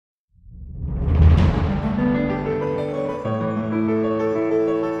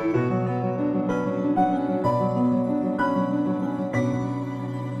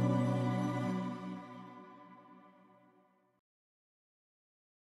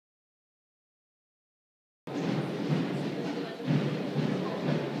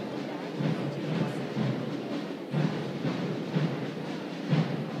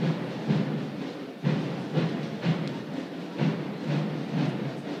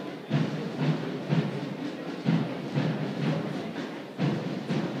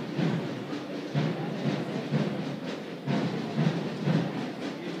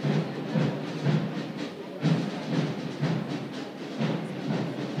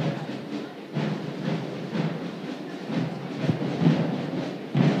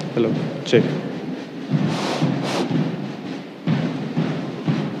Hello, check.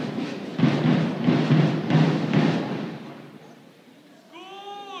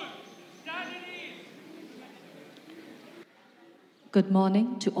 Good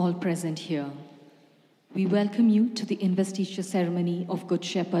morning to all present here. We welcome you to the Investiture Ceremony of Good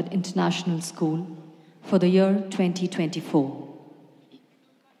Shepherd International School for the year 2024.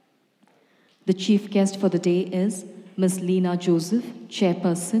 The chief guest for the day is Ms. Leena Joseph,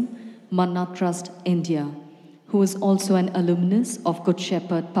 Chairperson, Manna Trust, India, who is also an alumnus of Good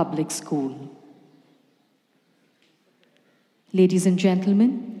Shepherd Public School. Ladies and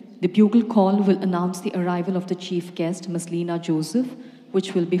gentlemen, the bugle call will announce the arrival of the chief guest, Ms. Leena Joseph,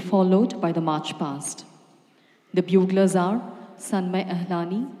 which will be followed by the march past. The buglers are Sanmay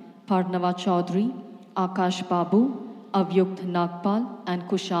Ahlani, Parnava Chaudhary, Akash Babu, 𝗖𝗛𝗢𝗡𝗃𝗟, and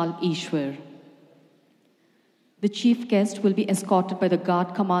Kushal Ishwar. The chief guest will be escorted by the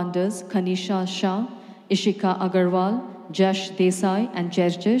guard commanders Kanisha Shah, Ishika Agarwal, Jash Desai, and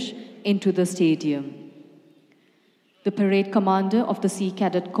Jerjesh into the stadium. The parade commander of the Sea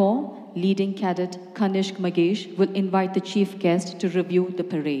Cadet Corps, leading cadet Kanishk Magesh, will invite the chief guest to review the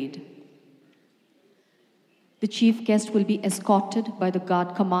parade. The chief guest will be escorted by the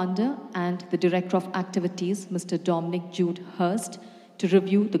guard commander and the director of activities, Mr. Dominic Jude Hurst, to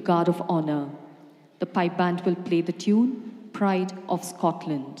review the guard of honor. The pipe band will play the tune, Pride of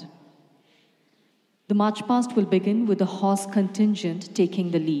Scotland. The march past will begin with the horse contingent taking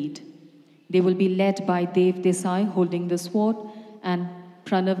the lead. They will be led by Dev Desai holding the sword and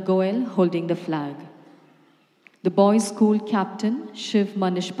Pranav Goel holding the flag. The boys' school captain, Shiv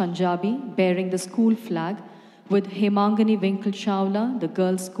Manish Punjabi, bearing the school flag, with Hemangani Winkle Chawla, the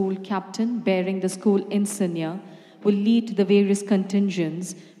girls' school captain, bearing the school insignia, will lead the various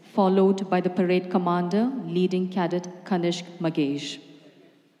contingents, followed by the parade commander, leading cadet Kanishk Magesh.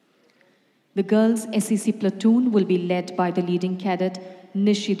 The girls' SEC platoon will be led by the leading cadet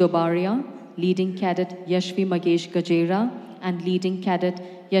Nishi Dobaria, leading cadet Yashvi Magesh Gajera, and leading cadet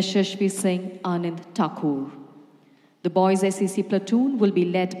Yashashvi Singh Anand Thakur. The boys' SEC platoon will be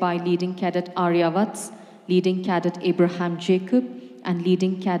led by leading cadet Arya Vats, leading cadet Abraham Jacob, and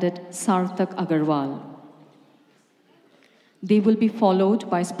leading cadet Sarthak Agarwal. They will be followed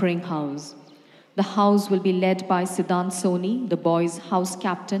by Spring House. The house will be led by Siddhant Soni, the boys' house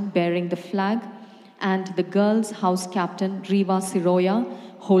captain bearing the flag, and the girls' house captain Riva Siroya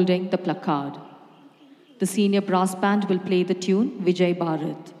holding the placard. The senior brass band will play the tune Vijay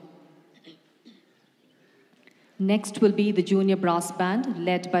Bharat. Next will be the junior brass band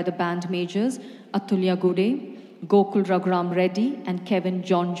led by the band majors Atulya Gude, Gokul Raghuram Reddy, and Kevin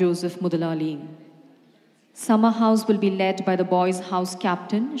John Joseph Mudalali. Summer house will be led by the boys' house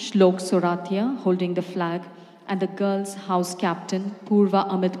captain Shlok Soratia holding the flag, and the girls' house captain Purva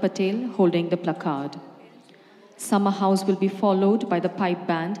Amit Patel holding the placard. Summer house will be followed by the pipe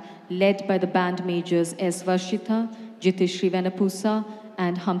band led by the band majors S. Varshita, Jitishri Venapusa,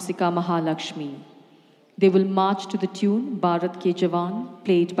 and Hamsika Mahalakshmi. They will march to the tune Bharat Ke Jawan,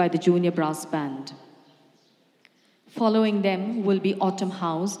 played by the junior brass band. Following them will be Autumn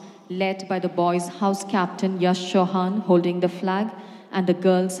House, led by the boys' house captain Yash Chauhan holding the flag, and the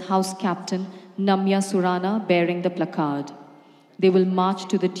girls' house captain Namya Surana bearing the placard. They will march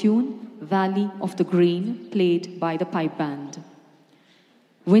to the tune Valley of the Green, played by the pipe band.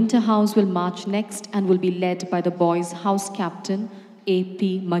 Winter House will march next and will be led by the boys' house captain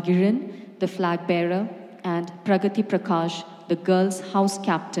A.P. Magiran, the flag bearer, and Pragati Prakash, the girls' house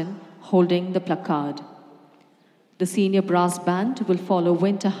captain, holding the placard. The senior brass band will follow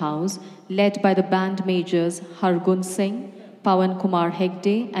Winter House, led by the band majors Hargun Singh, Pawan Kumar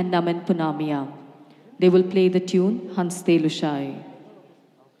Hegde, and Naman Punamia. They will play the tune Hanste Lushai.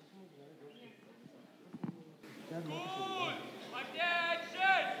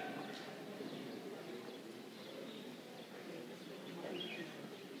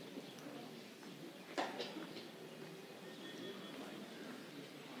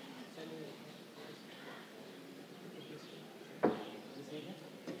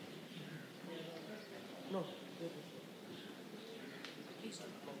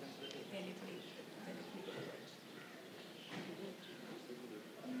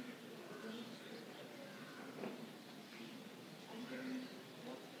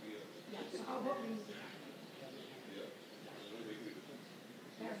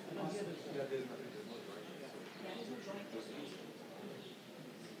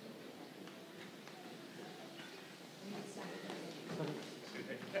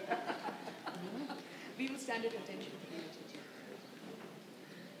 We will stand at attention.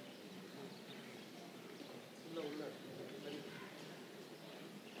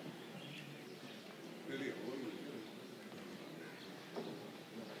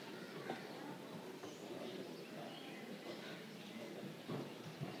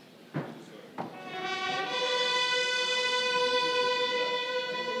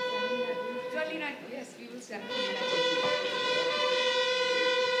 stand for Leena Joseph.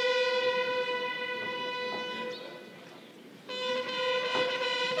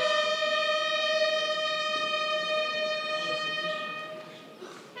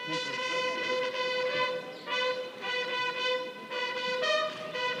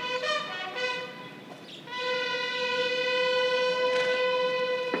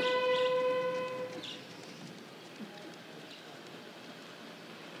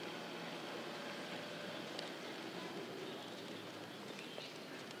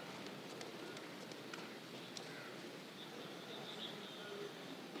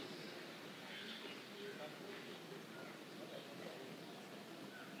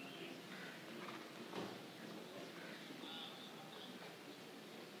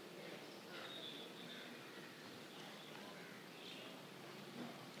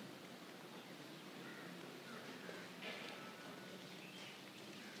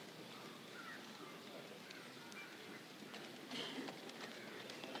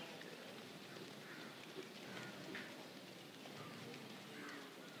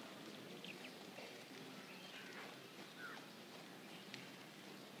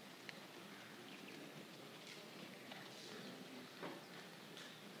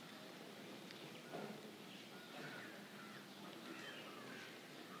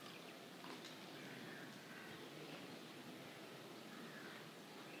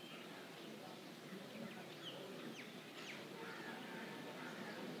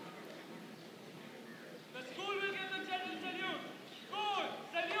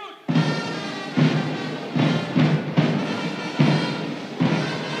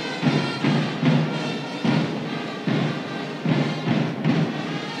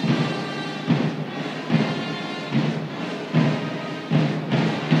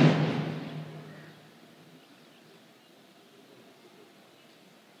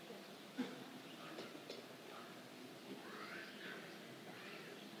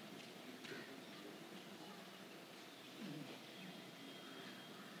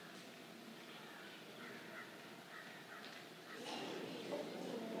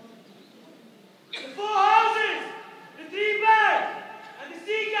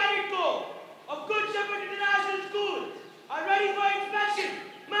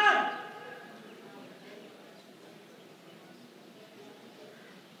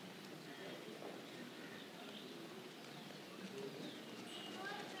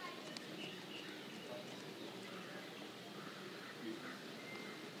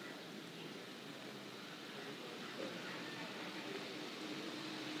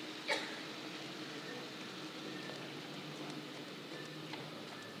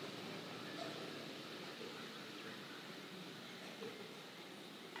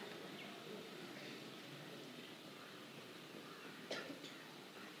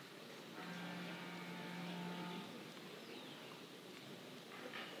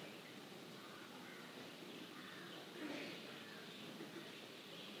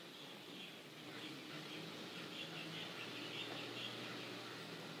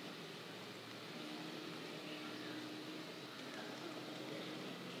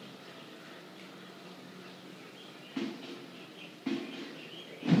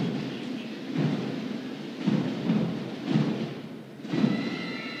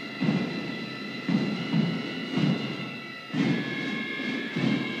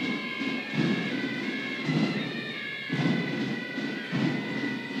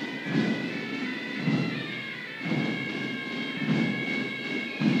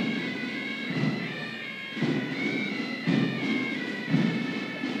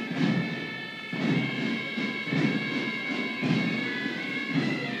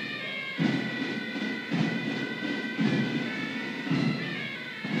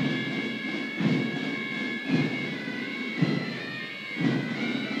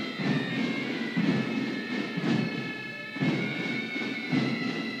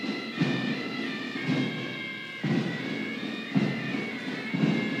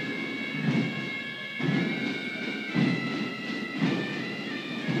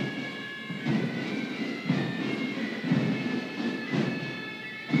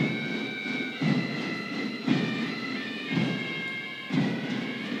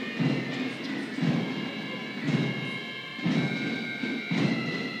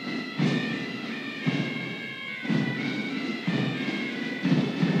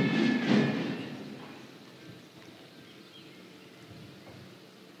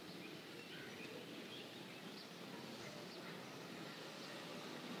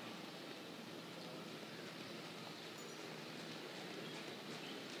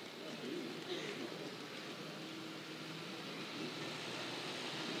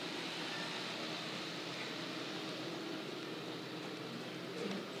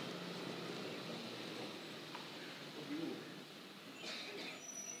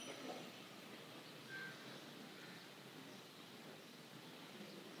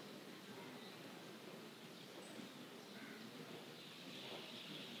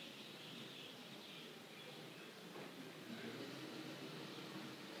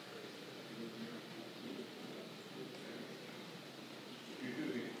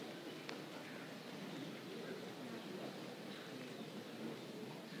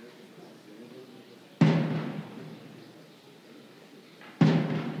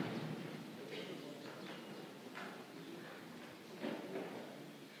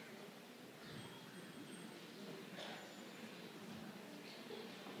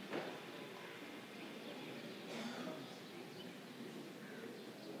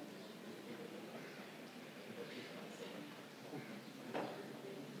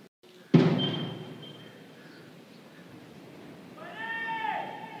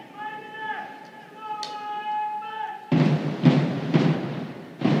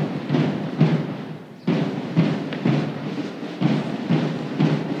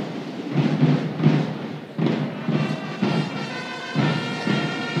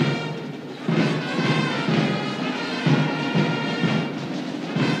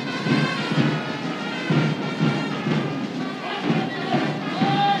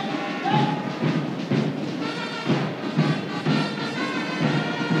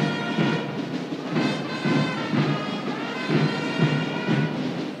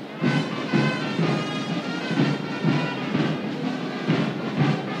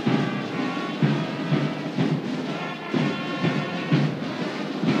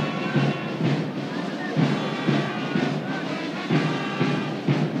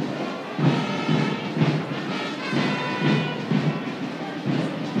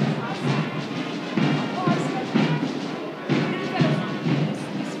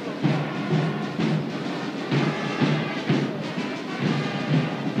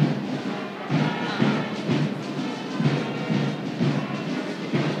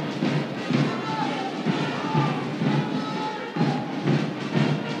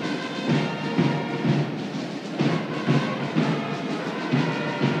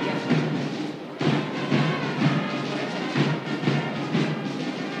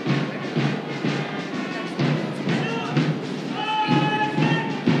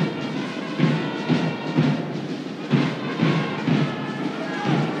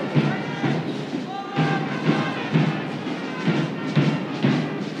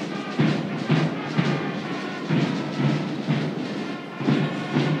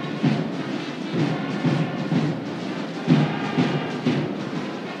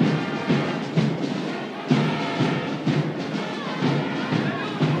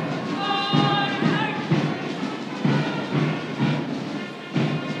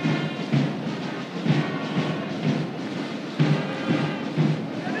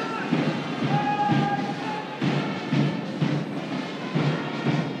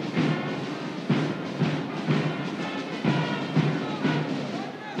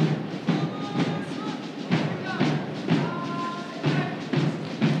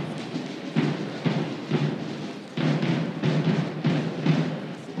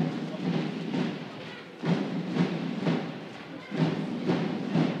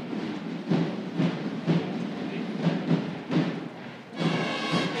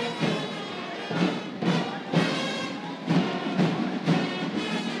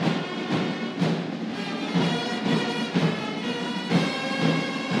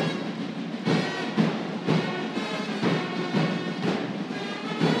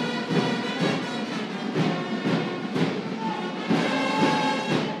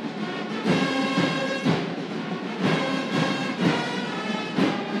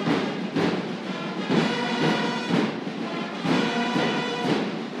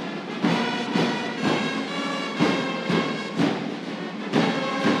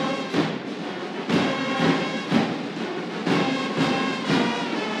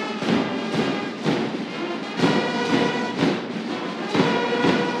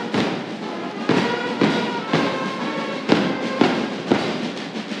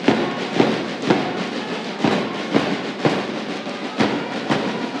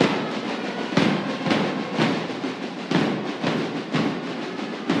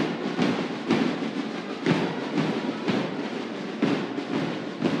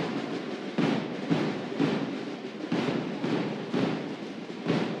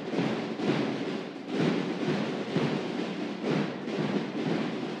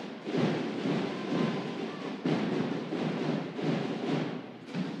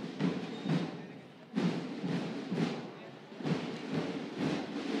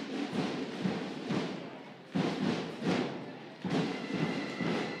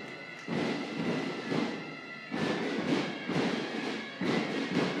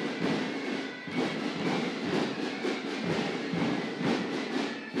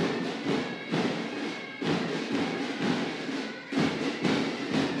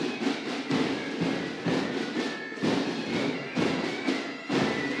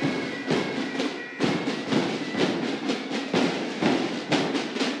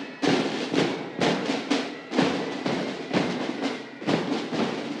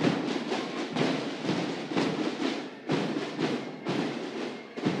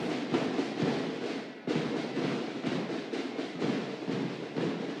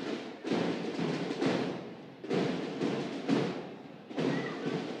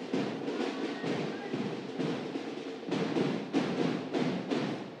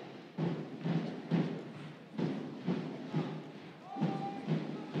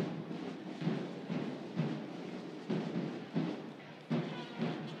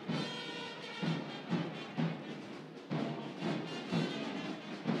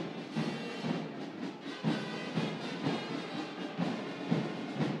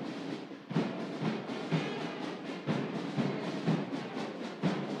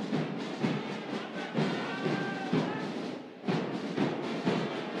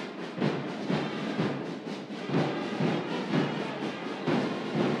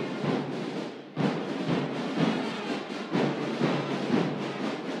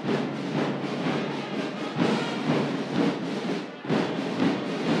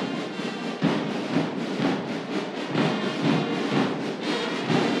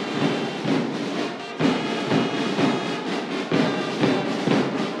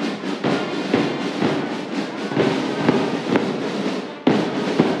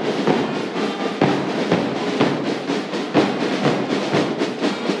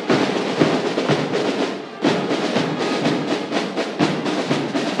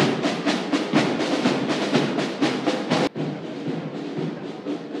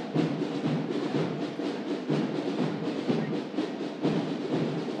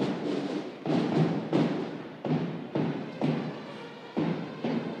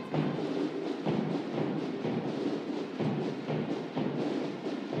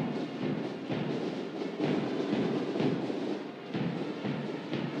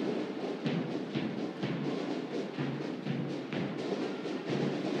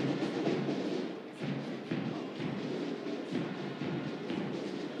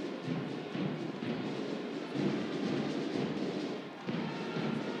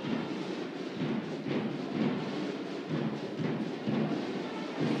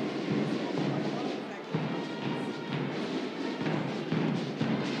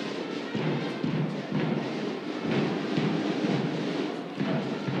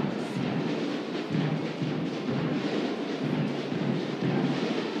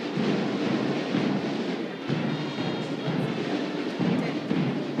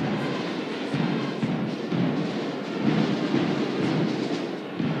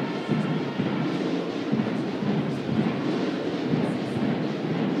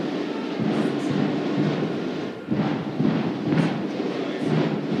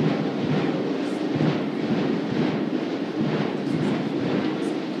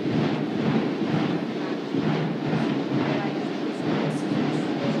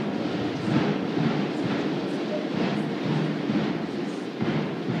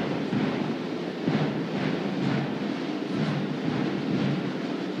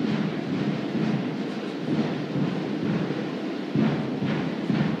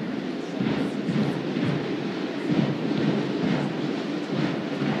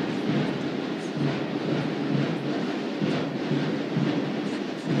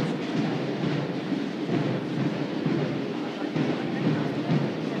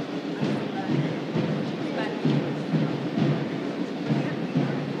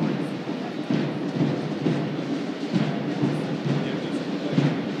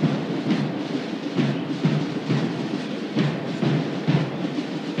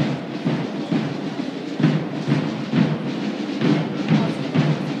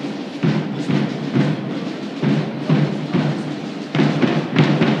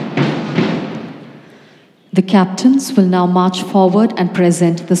 The captains will now march forward and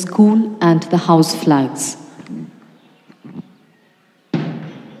present the school and the house flags.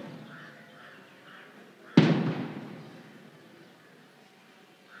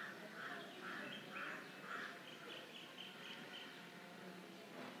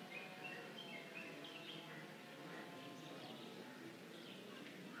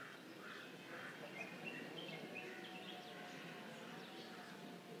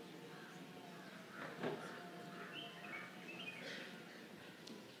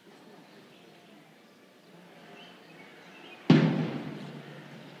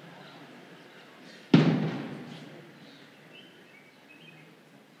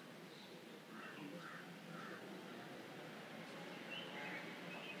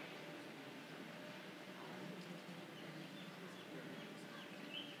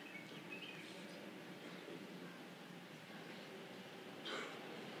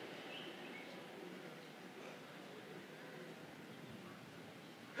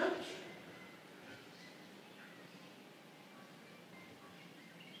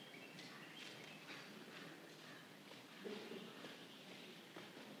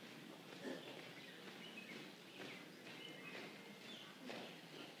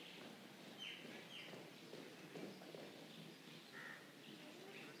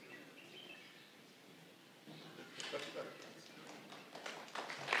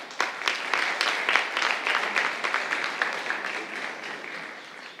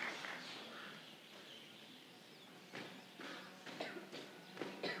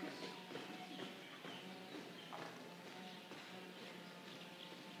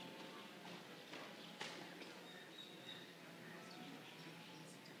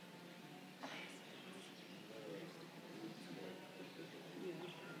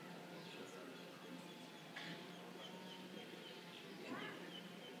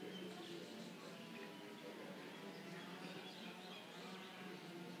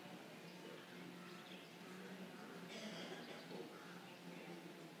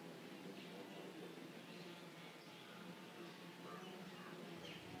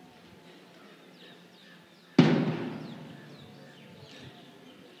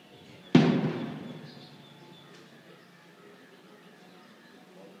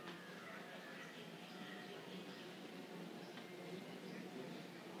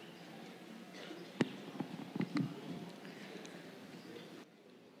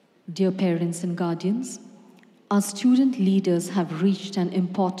 Dear parents and guardians, our student leaders have reached an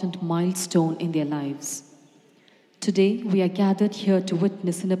important milestone in their lives. Today, we are gathered here to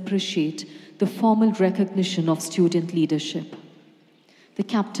witness and appreciate the formal recognition of student leadership. The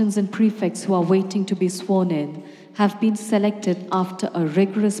captains and prefects who are waiting to be sworn in have been selected after a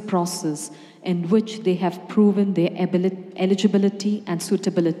rigorous process in which they have proven their eligibility and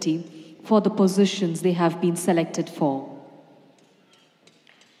suitability for the positions they have been selected for.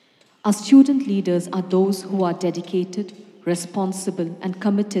 Our student leaders are those who are dedicated, responsible, and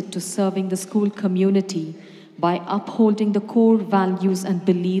committed to serving the school community by upholding the core values and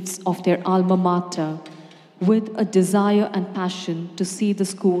beliefs of their alma mater with a desire and passion to see the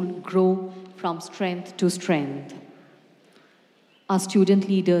school grow from strength to strength. Our student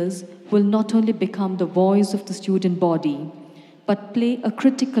leaders will not only become the voice of the student body, but play a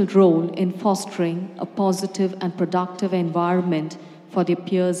critical role in fostering a positive and productive environment for their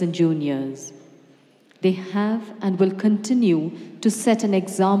peers and juniors. They have and will continue to set an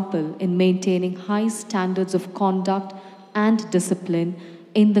example in maintaining high standards of conduct and discipline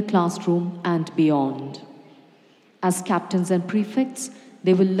in the classroom and beyond. As captains and prefects,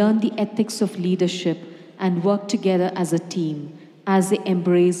 they will learn the ethics of leadership and work together as a team as they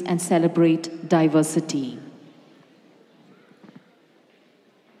embrace and celebrate diversity.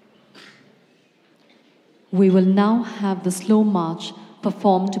 We will now have the slow march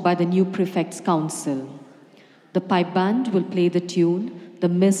performed by the new Prefects' Council. The pipe band will play the tune, The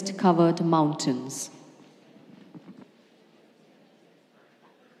Mist-Covered Mountains.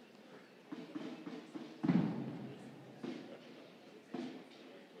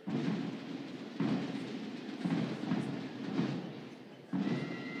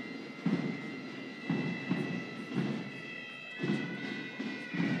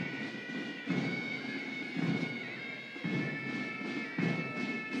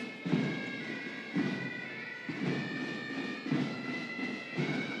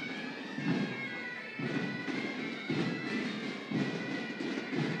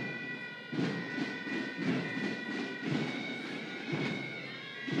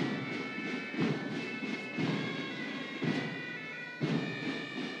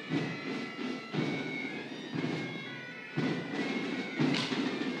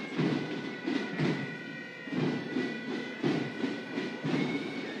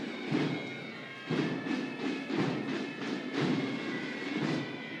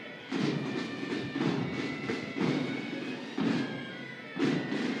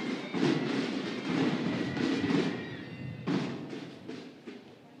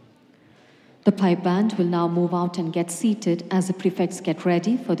 The pipe band will now move out and get seated as the prefects get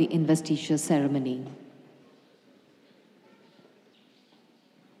ready for the investiture ceremony.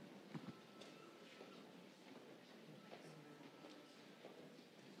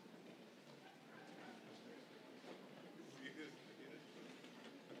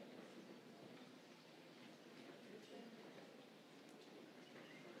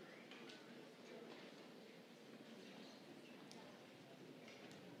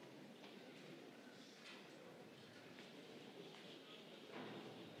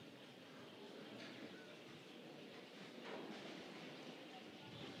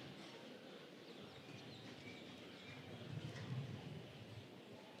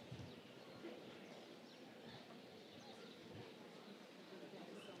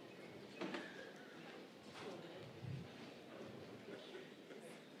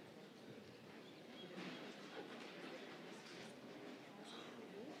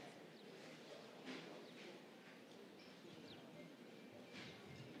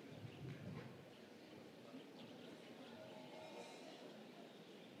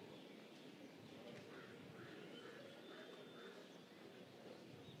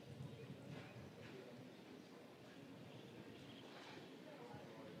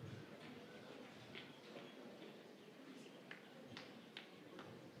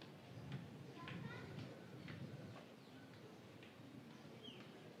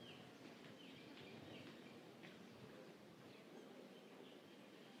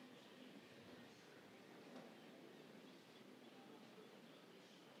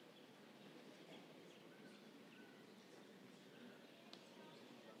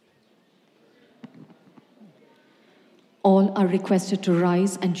 All are requested to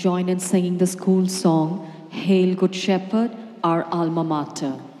rise and join in singing the school song, Hail Good Shepherd, our alma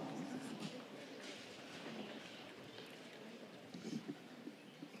mater.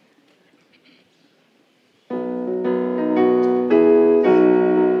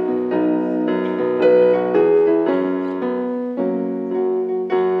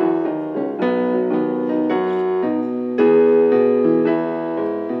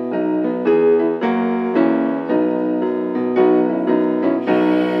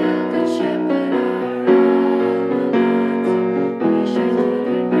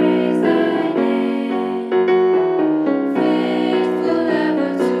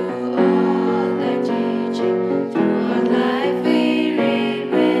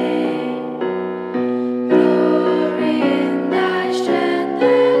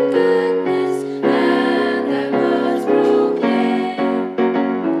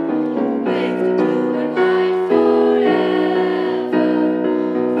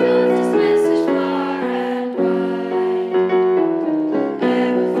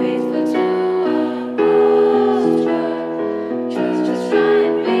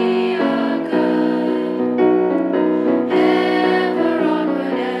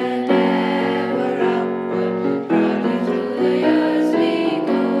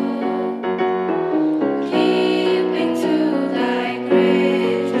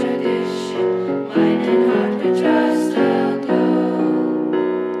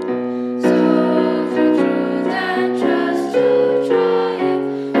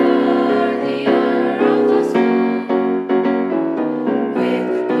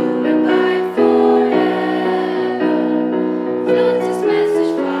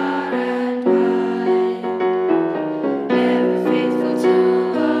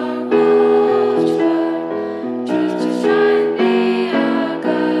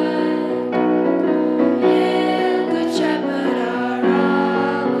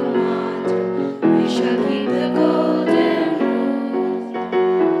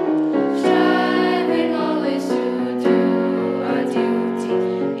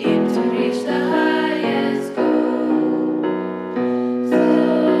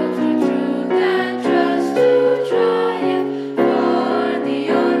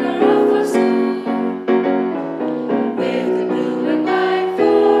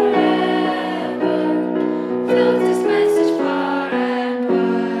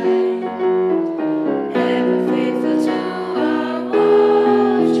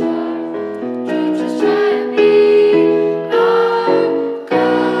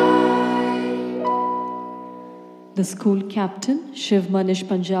 The school captain, 𝗔𝗕𝗢𝗡𝗡𝗟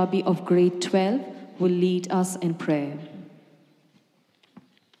Punjabi of grade 12, will lead us in prayer.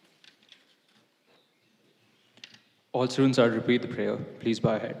 All students are to repeat the prayer. Please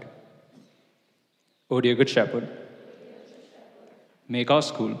bow your head. O dear Good Shepherd, make our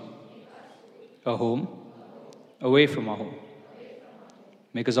school a home away from our home.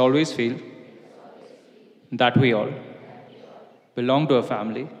 Make us always feel that we all belong to a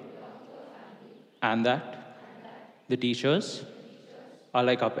family and that the teachers are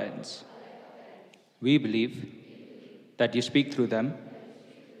like our parents. We believe that you speak through them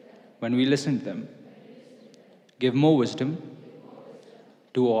when we listen to them. Give more wisdom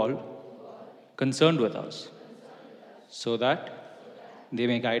to all concerned with us, so that they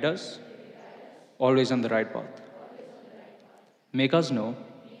may guide us always on the right path. Make us know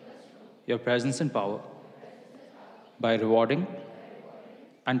your presence and power by rewarding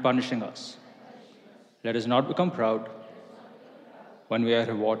and punishing us. Let us not become proud when we are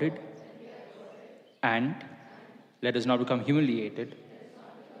rewarded, and let us not become humiliated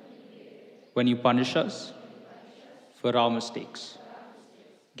when you punish us for our mistakes.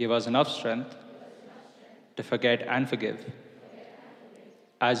 Give us enough strength to forget and forgive,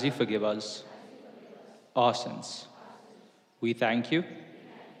 as you forgive us our sins. We thank you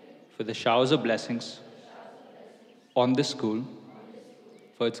for the showers of blessings on this school,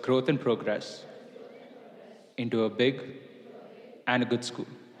 for its growth and progress into a big and a good school.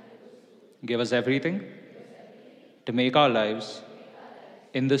 Give us everything to make our lives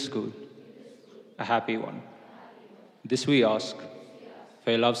in this school a happy one. This we ask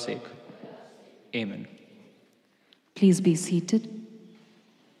for your love's sake. Amen. Please be seated.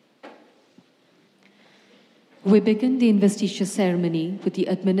 We begin the investiture ceremony with the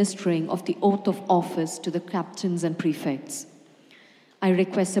administering of the oath of office to the captains and prefects. I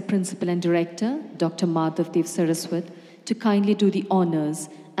request the Principal and Director, Dr. 𝗔𝗕𝗢𝗪𝗧, to kindly do the honors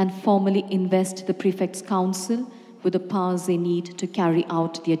and formally invest the Prefects' Council with the powers they need to carry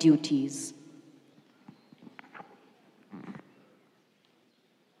out their duties.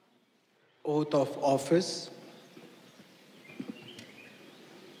 Oath of office.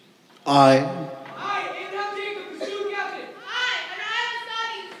 I, 𝗔𝗕𝗢𝗙𝗡𝗟, school captain. I, Anaya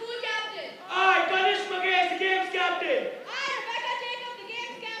Sadi, school captain. I, 𝗔𝗕𝗓𝗙𝗪𝗧, the games captain. I, Rebecca Jacob, the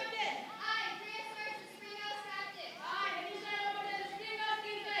games captain. I, Grace Mercer, Springhouse captain. I, Anisha Patel, the Springhouse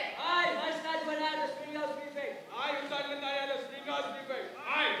prefect. I, Harshad Banana, the Springhouse prefect. I, Usad Lindaya, the Springhouse prefect.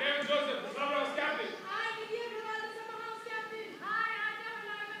 I, David Joseph, the summer house captain. I, Vidya Grawal, the summer house captain. I, Arta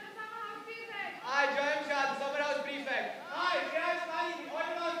Malaga, the summer house prefect. I, Joyam Shah, the summer house prefect. I, Siraj Mali, the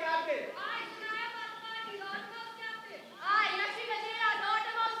autumn house captain. I, Sunaya Fatmani, the autumn house captain. I, Lakshmi Gajera, the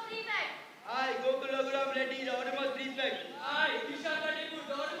autumn house prefect. I, Gokul Raghuram Reddy, the autumn house prefect. I, Disha Kandikur,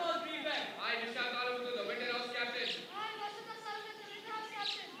 the autumn house prefect. I, Nishant Alamutu, the winter house captain. I, Rashida Salman, the winter house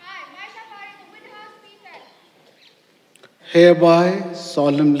captain. I, Maisha Pari, the winter house prefect. hereby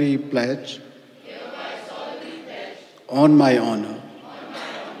solemnly pledge on my honor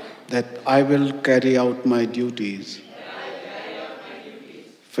that I will carry out my duties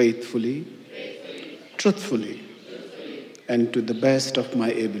faithfully, truthfully, and to the best of my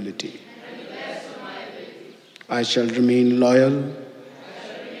ability. I shall remain loyal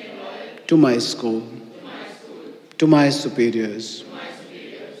to my school, to my superiors,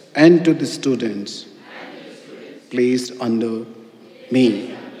 and to the students placed under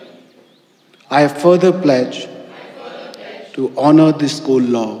me. I further pledge to honor the school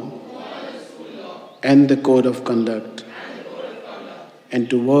law and the code of conduct, and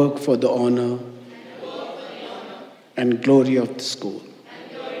to work for the honor and glory of the school,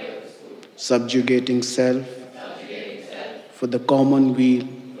 subjugating self for the common weal,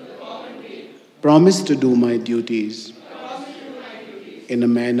 promise to do my duties in a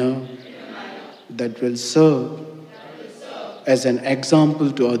manner that will serve as an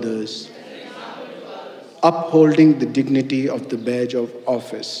example to others, upholding the dignity of the badge of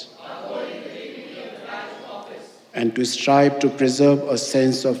office, and to strive to preserve a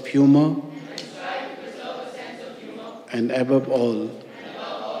sense of humor, and above all,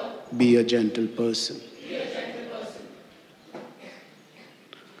 be a gentle person.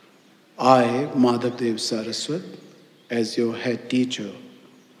 I, 𝗔𝗕𝗢𝗪𝗧, as your head teacher,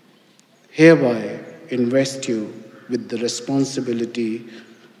 hereby invest you with the responsibility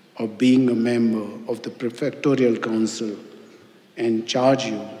of being a member of the Prefectorial Council and charge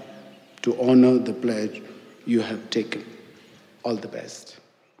you to honor the pledge you have taken. All the best.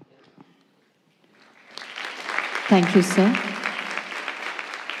 Thank you, sir.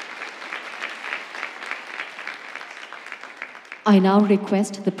 I now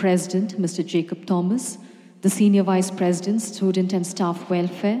request the President, Mr. 𝗔𝗕𝗢𝗪𝗧, the Senior Vice President, Student and Staff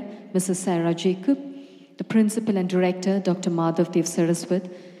Welfare, Mrs. Sarah Jacob, the Principal and Director, Dr. 𝗔𝗕𝗢𝗪𝗧,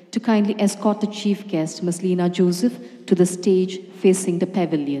 to kindly escort the Chief Guest, Ms. Leena Joseph, to the stage facing the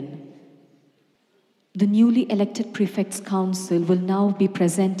pavilion. The newly elected Prefects' Council will now be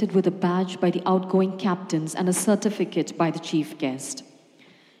presented with a badge by the outgoing captains and a certificate by the Chief Guest.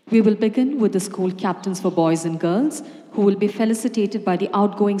 We will begin with the school captains for boys and girls, who will be felicitated by the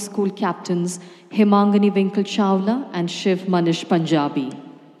outgoing school captains Hemangani Winkle Chawla and Shiv Manish Punjabi.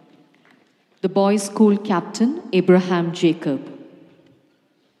 The boys' school captain Abraham Jacob.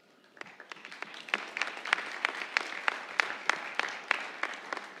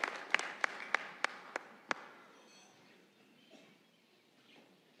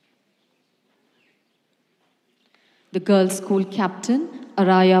 The girls' school captain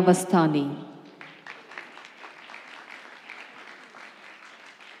Araya Vastani.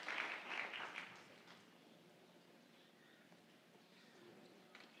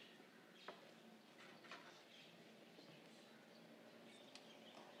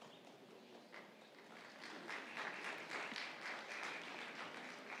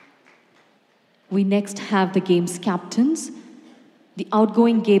 We next have the games captains. The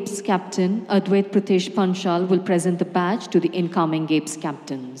outgoing games captain, 𝗖𝗛𝗢𝗚𝗡𝗟, will present the badge to the incoming games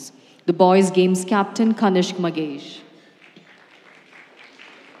captains. The boys' games captain, Kanishk Magesh.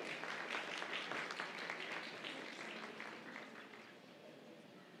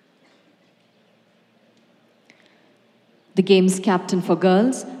 The games captain for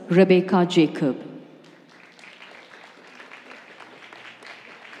girls, Rebecca Jacob.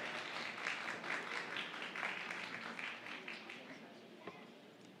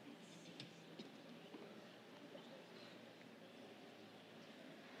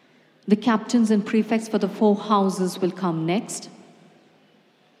 The captains and prefects for the 4 houses will come next.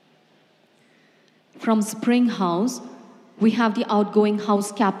 From Spring House, we have the outgoing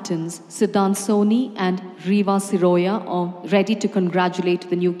house captains, Siddhant Soni and Riva Siroya, ready to congratulate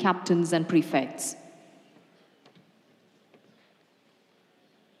the new captains and prefects.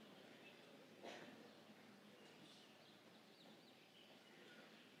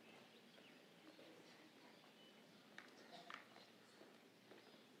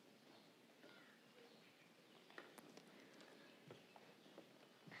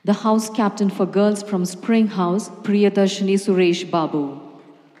 The house captain for girls from Spring House, Priyadarshini Suresh Babu.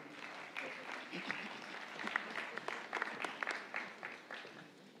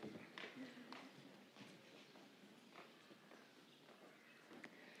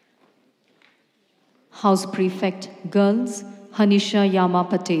 House prefect, girls, Hanisha Yama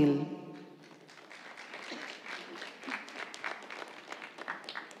Patel.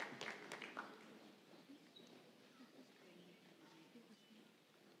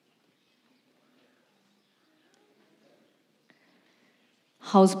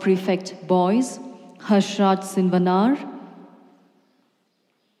 House prefect, boys, Harshraj Sinvanar.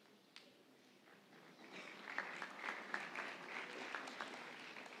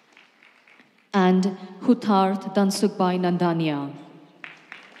 And Hutharth Dansukbai Nandania.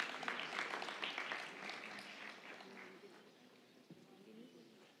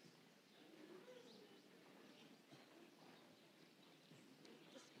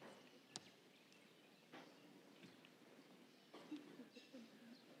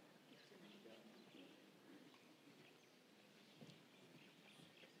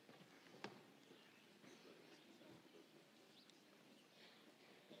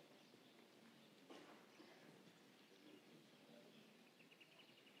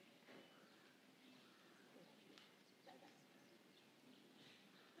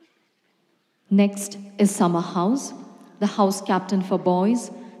 Next is Summer House, the house captain for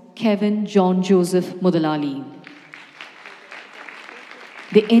boys, Kevin John Joseph Mudalali.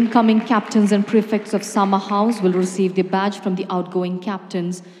 The incoming captains and prefects of Summer House will receive the badge from the outgoing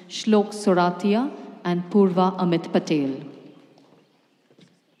captains, Shlok Soratia and Purva Amit Patel.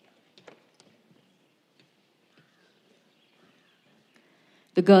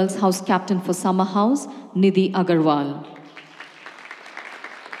 The girls' house captain for Summer House, Nidhi Agarwal.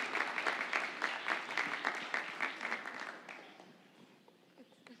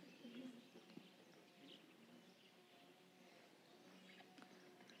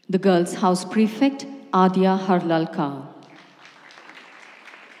 The girls' house prefect, Adya Harlalka.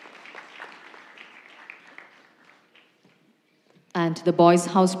 And the boys'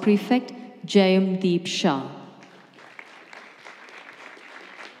 house prefect, Jayamdeep Shah.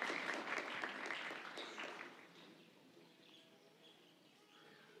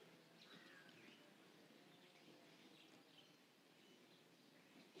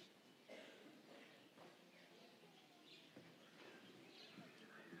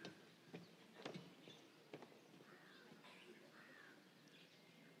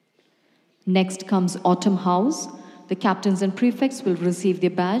 Next comes Autumn House. The captains and prefects will receive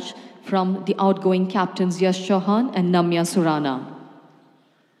their badge from the outgoing captains Yash Chauhan and Namya Surana.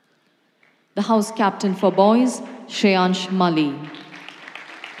 The house captain for boys, Shreyansh Mali.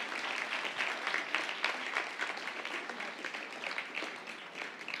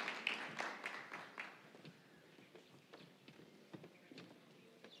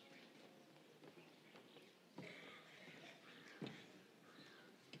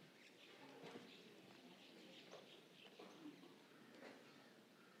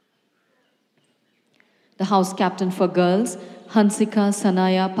 The house captain for girls, Hansika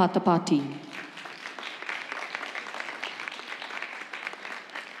Sanaya Patapati.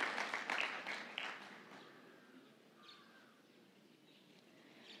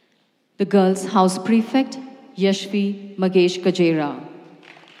 The girls' house prefect, Yashvi Magesh Gajera.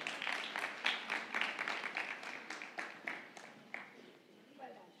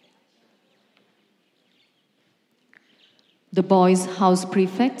 The boys' house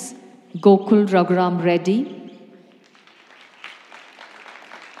prefects, Gokul Raghuram Reddy,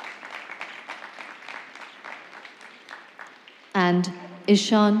 and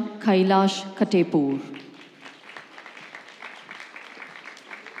Ishan 𝗖𝗛𝗢𝗚𝗓𝗡𝗟.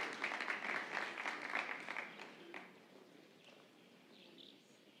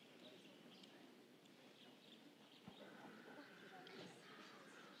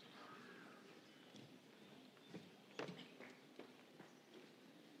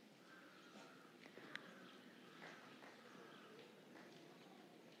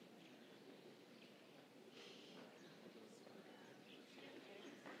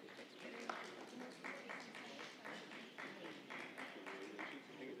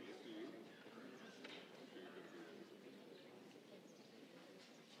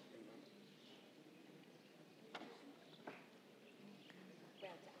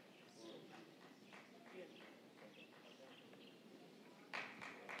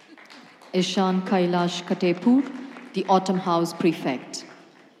 Ishan 𝗖𝗛𝗢𝗡𝗟, the Autumn House Prefect.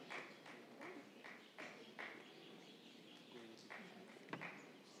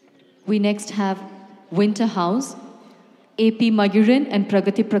 We next have Winter House. AP Magirin and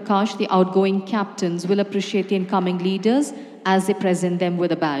Pragati Prakash, the outgoing captains, will appreciate the incoming leaders as they present them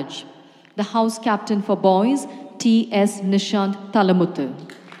with a badge. The house captain for boys, T.S. Nishant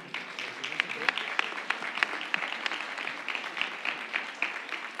Talamuthu.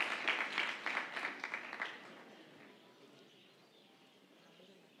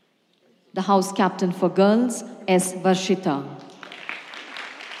 The house captain for girls, S. Varshita.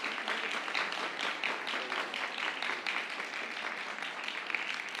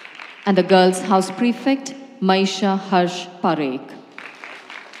 And the girls' house prefect, Maisha Harsh Parekh.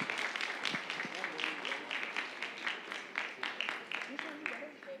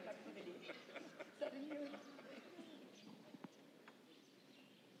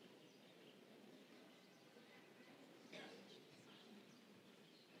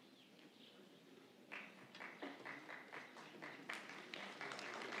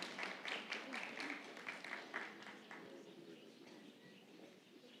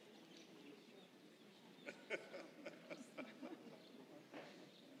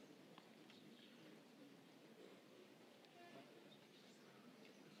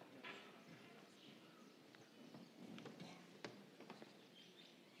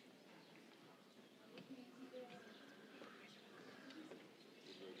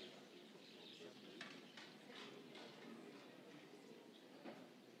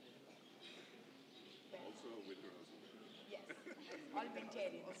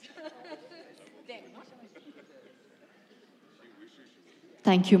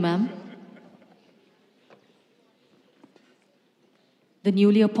 Thank you, ma'am. The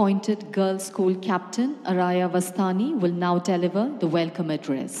newly appointed girls' school captain, Araya Vastani, will now deliver the welcome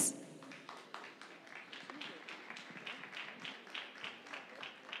address.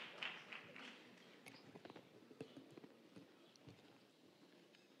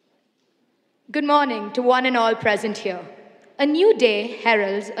 Good morning to one and all present here. A new day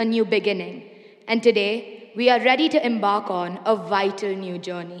heralds a new beginning, and today we are ready to embark on a vital new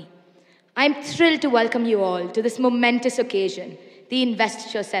journey. I'm thrilled to welcome you all to this momentous occasion, the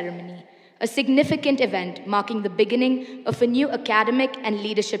Investiture Ceremony, a significant event marking the beginning of a new academic and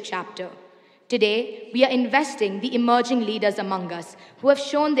leadership chapter. Today, we are investing the emerging leaders among us who have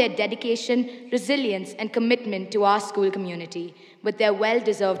shown their dedication, resilience, and commitment to our school community with their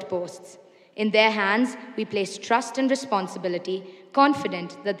well-deserved posts. In their hands, we place trust and responsibility,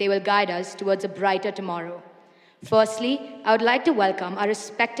 confident that they will guide us towards a brighter tomorrow. Firstly, I would like to welcome our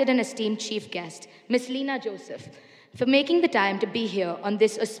respected and esteemed chief guest, Ms. Leena Joseph, for making the time to be here on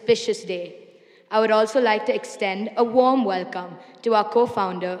this auspicious day. I would also like to extend a warm welcome to our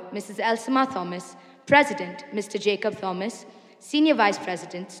co-founder, Mrs. 𝗖𝗛𝗢𝗡𝗟, President, Mr. 𝗔𝗕𝗢𝗡𝗟, Senior Vice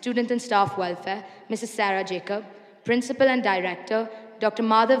President, Student and Staff Welfare, Mrs. Sarah Jacob, Principal and Director, Dr.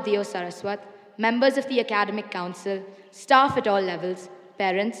 𝗔𝗕𝗢𝗓𝗓 Saraswat, members of the Academic Council, staff at all levels,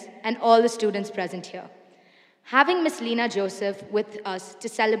 parents, and all the students present here. Having Ms. Leena Joseph with us to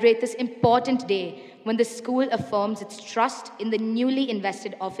celebrate this important day when the school affirms its trust in the newly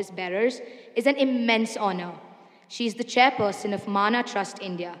invested office bearers is an immense honor. She is the chairperson of Mana Trust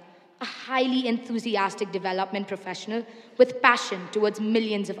India, a highly enthusiastic development professional with passion towards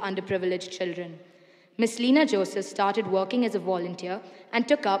millions of underprivileged children. Miss Leena Joseph started working as a volunteer and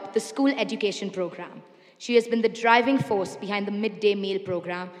took up the school education program. She has been the driving force behind the midday meal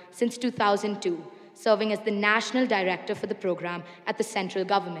program since 2002, serving as the national director for the program at the central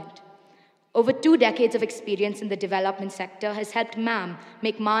government. Over 2 decades of experience in the development sector has helped MAM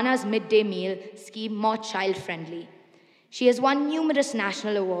make Mana's midday meal scheme more child-friendly. She has won numerous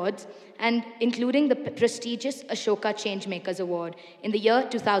national awards, and including the prestigious Ashoka Changemakers Award in the year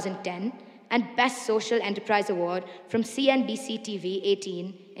 2010 and Best Social Enterprise Award from CNBC TV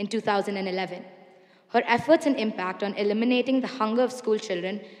 18 in 2011. Her efforts and impact on eliminating the hunger of school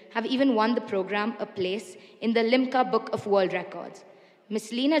children have even won the program a place in the Limca Book of World Records.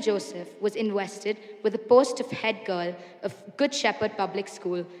 Miss Leena Joseph was invested with the post of head girl of Good Shepherd Public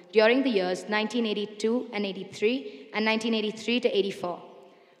School during the years 1982 and 83 and 1983 to 84.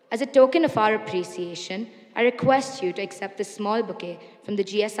 As a token of our appreciation, I request you to accept this small bouquet from the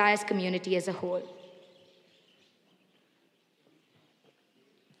GSIS community as a whole.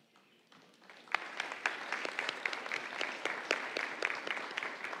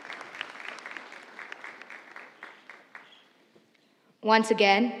 Once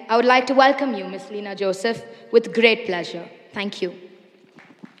again, I would like to welcome you, Ms. Leena Joseph, with great pleasure. Thank you.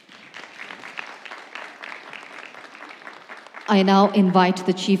 I now invite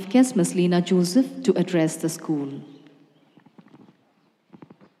the chief guest, Ms. Leena Joseph, to address the school.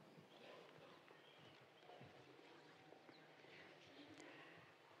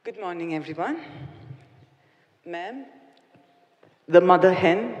 Good morning, everyone. Ma'am, the mother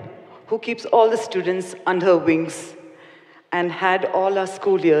hen who keeps all the students under her wings and had all our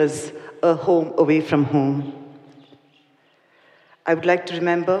school years a home away from home. I would like to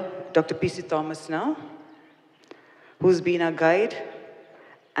remember Dr. P.C. Thomas now, who's been our guide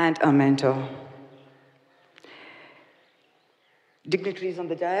and our mentor. Dignitaries on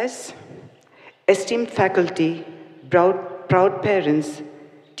the dais, esteemed faculty, proud parents,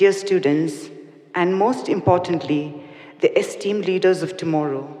 dear students, and most importantly, the esteemed leaders of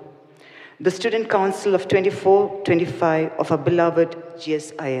tomorrow, the Student Council of 24-25 of our beloved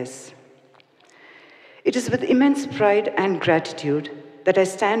GSIS. It is with immense pride and gratitude that I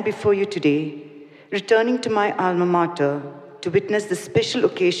stand before you today, returning to my alma mater to witness this special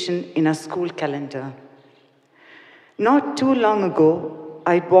occasion in our school calendar. Not too long ago,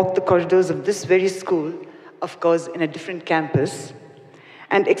 I walked the corridors of this very school, of course in a different campus,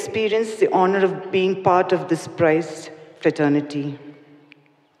 and experienced the honor of being part of this prized fraternity.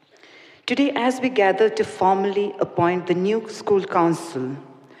 Today, as we gather to formally appoint the new school council,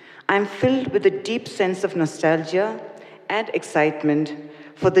 I am filled with a deep sense of nostalgia and excitement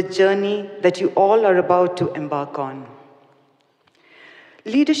for the journey that you all are about to embark on.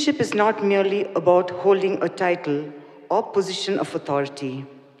 Leadership is not merely about holding a title or position of authority,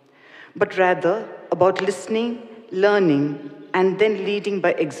 but rather about listening, learning, and then leading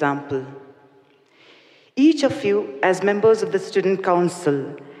by example. Each of you, as members of the Student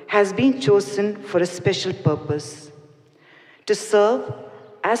Council, has been chosen for a special purpose, to serve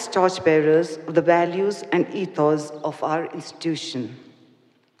as torchbearers of the values and ethos of our institution.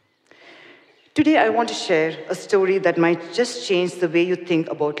 Today, I want to share a story that might just change the way you think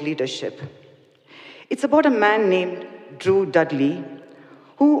about leadership. It's about a man named 𝗔𝗕𝗢𝗓𝗓,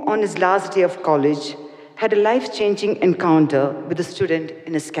 who on his last day of college had a life-changing encounter with a student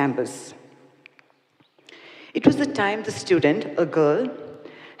in his campus. It was the time the student, a girl,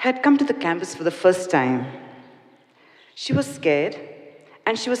 had come to the campus for the first time. She was scared,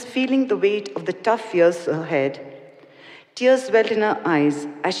 and she was feeling the weight of the tough years ahead. Tears welled in her eyes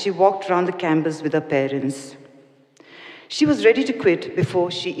as she walked around the campus with her parents. She was ready to quit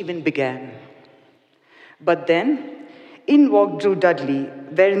before she even began. But then, in walked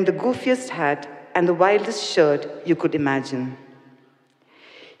𝗔𝗕𝗢𝗓𝗓, wearing the goofiest hat and the wildest shirt you could imagine.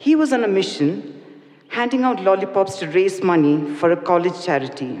 He was on a mission, handing out lollipops to raise money for a college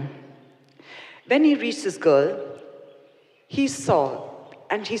charity. When he reached this girl, he saw,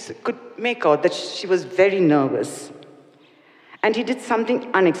 and he could make out that she was very nervous. And he did something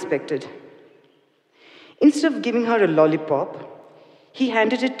unexpected. Instead of giving her a lollipop, he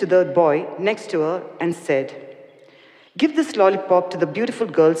handed it to the boy next to her and said, "Give this lollipop to the beautiful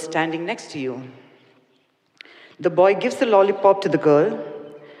girl standing next to you." The boy gives the lollipop to the girl,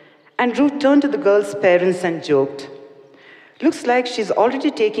 and Ruth turned to the girl's parents and joked, "Looks like she's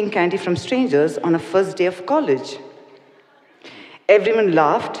already taking candy from strangers on her first day of college." Everyone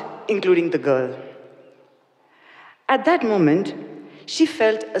laughed, including the girl. At that moment, she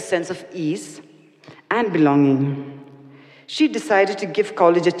felt a sense of ease and belonging. She decided to give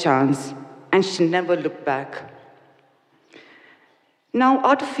college a chance, and she never looked back. Now,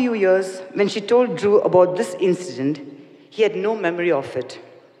 after a few years, when she told Drew about this incident, he had no memory of it.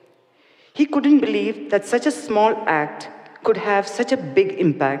 He couldn't believe that such a small act could have such a big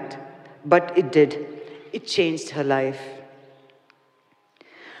impact, but it did. It changed her life.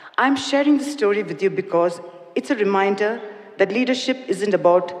 I'm sharing this story with you because it's a reminder that leadership isn't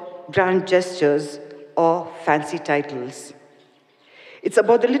about grand gestures or fancy titles. It's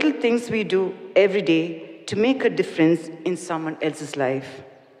about the little things we do every day to make a difference in someone else's life.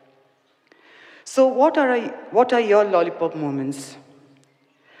 So what are your lollipop moments?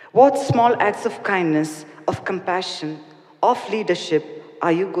 What small acts of kindness, of compassion, of leadership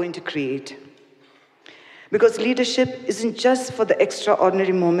are you going to create? Because leadership isn't just for the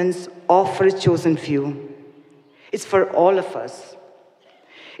extraordinary moments or for a chosen few. It's for all of us.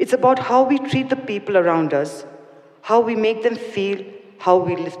 It's about how we treat the people around us, how we make them feel, how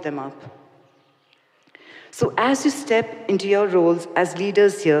we lift them up. So as you step into your roles as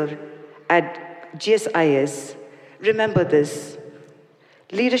leaders here at GSIS, remember this.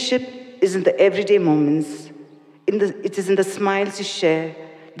 Leadership is in the everyday moments. It is in the smiles you share,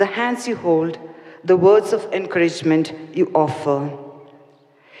 the hands you hold, the words of encouragement you offer.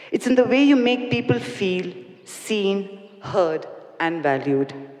 It's in the way you make people feel seen, heard, and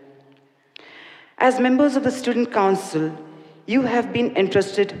valued. As members of the Student Council, you have been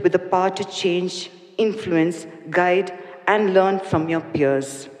entrusted with the power to change, influence, guide, and learn from your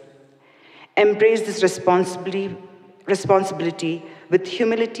peers. Embrace this responsibility with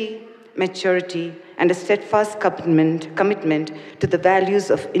humility, maturity, and a steadfast commitment to the values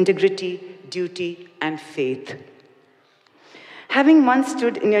of integrity, duty, and faith. Having once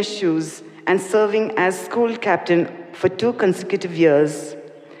stood in your shoes and serving as school captain for 2 consecutive years,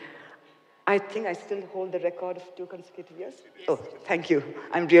 I think I still hold the record of 2 consecutive years. Oh, thank you.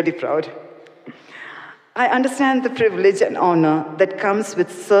 I'm really proud. I understand the privilege and honor that comes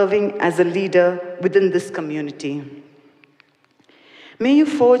with serving as a leader within this community. May you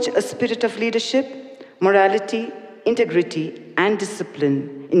forge a spirit of leadership, morality, integrity, and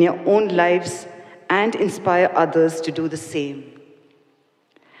discipline in your own lives and inspire others to do the same.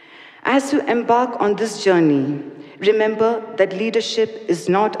 As you embark on this journey, remember that leadership is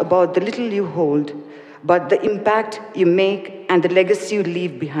not about the little you hold, but the impact you make and the legacy you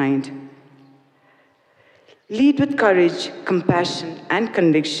leave behind. Lead with courage, compassion, and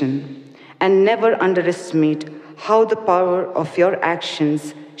conviction, and never underestimate how the power of your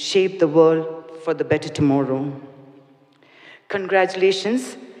actions shape the world for the better tomorrow.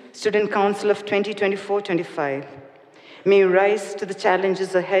 Congratulations, Student Council of 2024-25. May you rise to the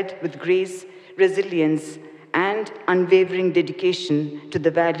challenges ahead with grace, resilience, and unwavering dedication to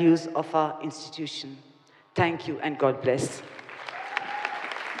the values of our institution. Thank you, and God bless.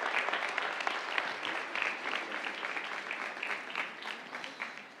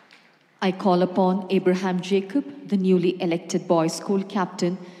 I call upon Abraham Jacob, the newly elected boys' school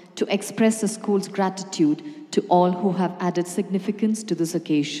captain, to express the school's gratitude to all who have added significance to this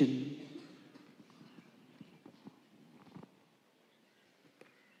occasion.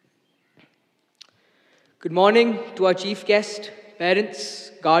 Good morning to our chief guest,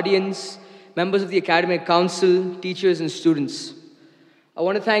 parents, guardians, members of the academic council, teachers, and students. I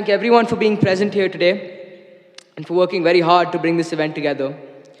want to thank everyone for being present here today and for working very hard to bring this event together.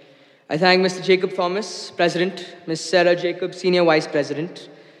 I thank Mr. Jacob Thomas, President, Ms. Sarah Jacob, Senior Vice President.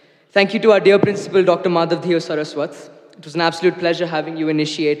 Thank you to our dear Principal, Dr. 𝗔𝗕𝗢𝗪. It was an absolute pleasure having you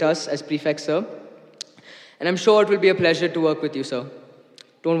initiate us as Prefect, sir. And I'm sure it will be a pleasure to work with you, sir.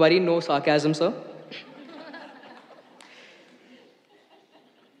 Don't worry, no sarcasm, sir.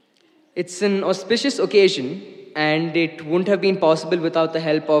 It's an auspicious occasion, and it wouldn't have been possible without the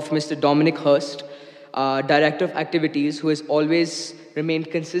help of Mr. 𝗔𝗕𝗢𝗪, our Director of Activities, who has always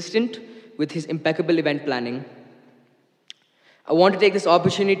remained consistent with his impeccable event planning. I want to take this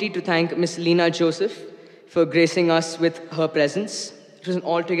opportunity to thank Ms. Leena Joseph for gracing us with her presence. It was an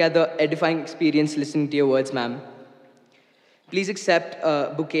altogether edifying experience listening to your words, ma'am. Please accept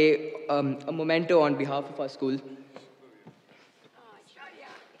a bouquet, a memento on behalf of our school.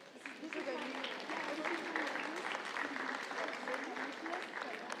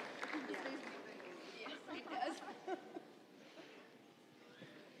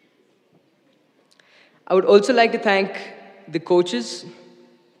 I would also like to thank the coaches,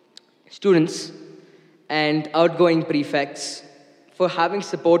 students, and outgoing prefects for having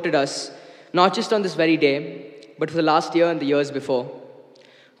supported us, not just on this very day, but for the last year and the years before.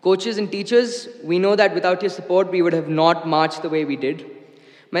 Coaches and teachers, we know that without your support, we would have not marched the way we did.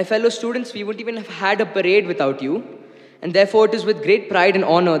 My fellow students, we wouldn't even have had a parade without you. and therefore it is with great pride and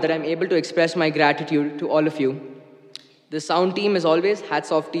honor that I'm able to express my gratitude to all of you. The sound team, as always,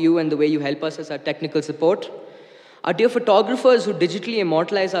 hats off to you and the way you help us as our technical support. Our dear photographers who digitally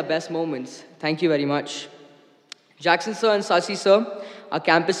immortalize our best moments, thank you very much. Jackson sir and Sasi sir, our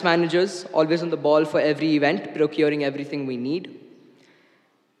campus managers, always on the ball for every event, procuring everything we need.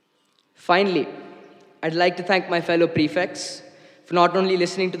 Finally, I'd like to thank my fellow prefects for not only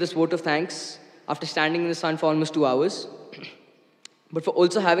listening to this vote of thanks after standing in the sun for almost 2 hours, but for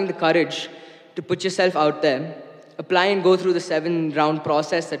also having the courage to put yourself out there, apply and go through the 7-round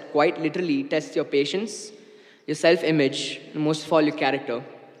process that quite literally tests your patience, your self-image, and most of all, your character.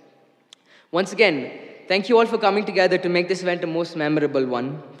 Once again, thank you all for coming together to make this event a most memorable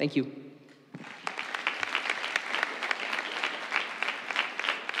one. Thank you.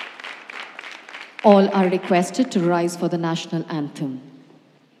 All are requested to rise for the National Anthem.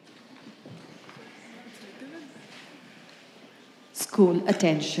 School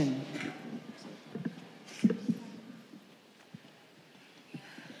attention.